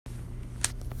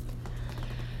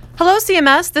Hello,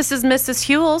 CMS. This is Mrs.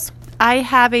 Hewells. I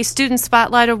have a Student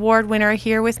Spotlight Award winner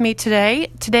here with me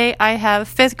today. Today I have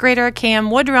 5th grader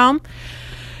Cam Woodrome.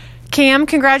 Cam,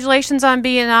 congratulations on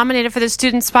being nominated for the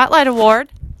Student Spotlight Award.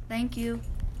 Thank you.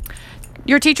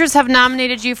 Your teachers have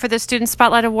nominated you for the Student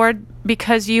Spotlight Award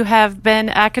because you have been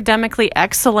academically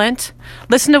excellent.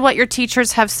 Listen to what your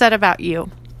teachers have said about you.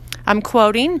 I'm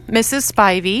quoting Mrs.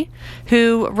 Spivey,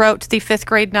 who wrote the 5th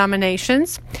grade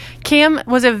nominations. Cam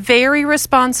was a very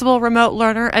responsible remote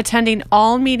learner, attending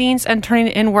all meetings and turning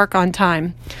in work on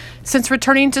time. Since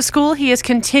returning to school, he has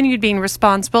continued being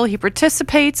responsible. He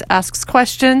participates, asks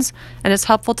questions, and is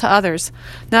helpful to others.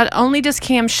 Not only does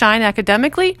Cam shine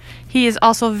academically, he is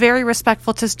also very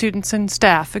respectful to students and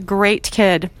staff. A great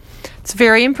kid. It's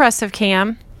very impressive,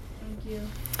 Cam. Thank you.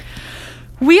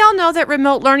 We all know that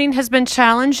remote learning has been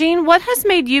challenging. What has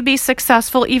made you be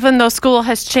successful even though school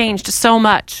has changed so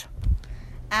much?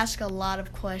 Ask a lot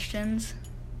of questions.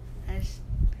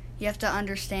 You have to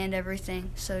understand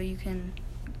everything so you can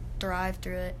thrive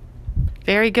through it.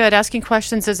 Very good. Asking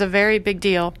questions is a very big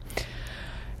deal.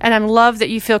 And I love that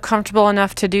you feel comfortable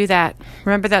enough to do that.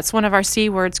 Remember, that's one of our C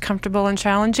words, comfortable and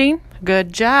challenging.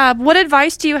 Good job. What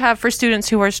advice do you have for students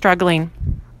who are struggling?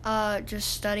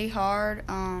 Just study hard.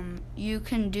 You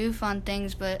can do fun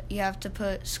things, but you have to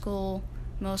put school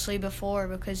mostly before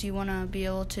because you want to be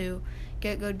able to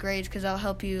get good grades because that'll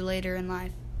help you later in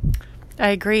life. I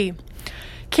agree.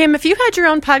 Kim, if you had your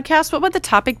own podcast, what would the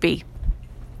topic be?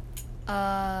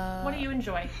 What do you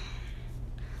enjoy?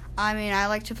 I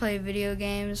like to play video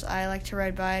games. I like to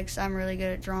ride bikes. I'm really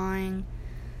good at drawing.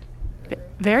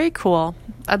 Very cool.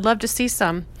 I'd love to see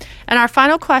some. And our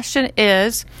final question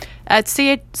is, at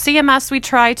CMS, we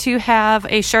try to have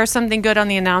a share something good on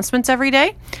the announcements every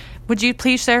day. Would you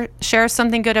please share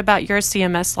something good about your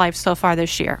CMS life so far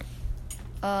this year?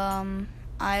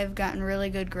 I've gotten really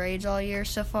good grades all year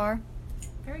so far.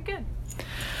 Very good.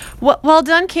 Well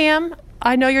done, Cam.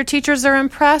 I know your teachers are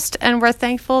impressed, and we're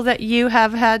thankful that you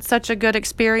have had such a good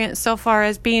experience so far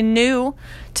as being new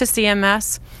to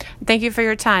CMS. Thank you for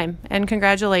your time, and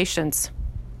congratulations.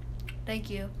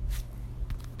 Thank you.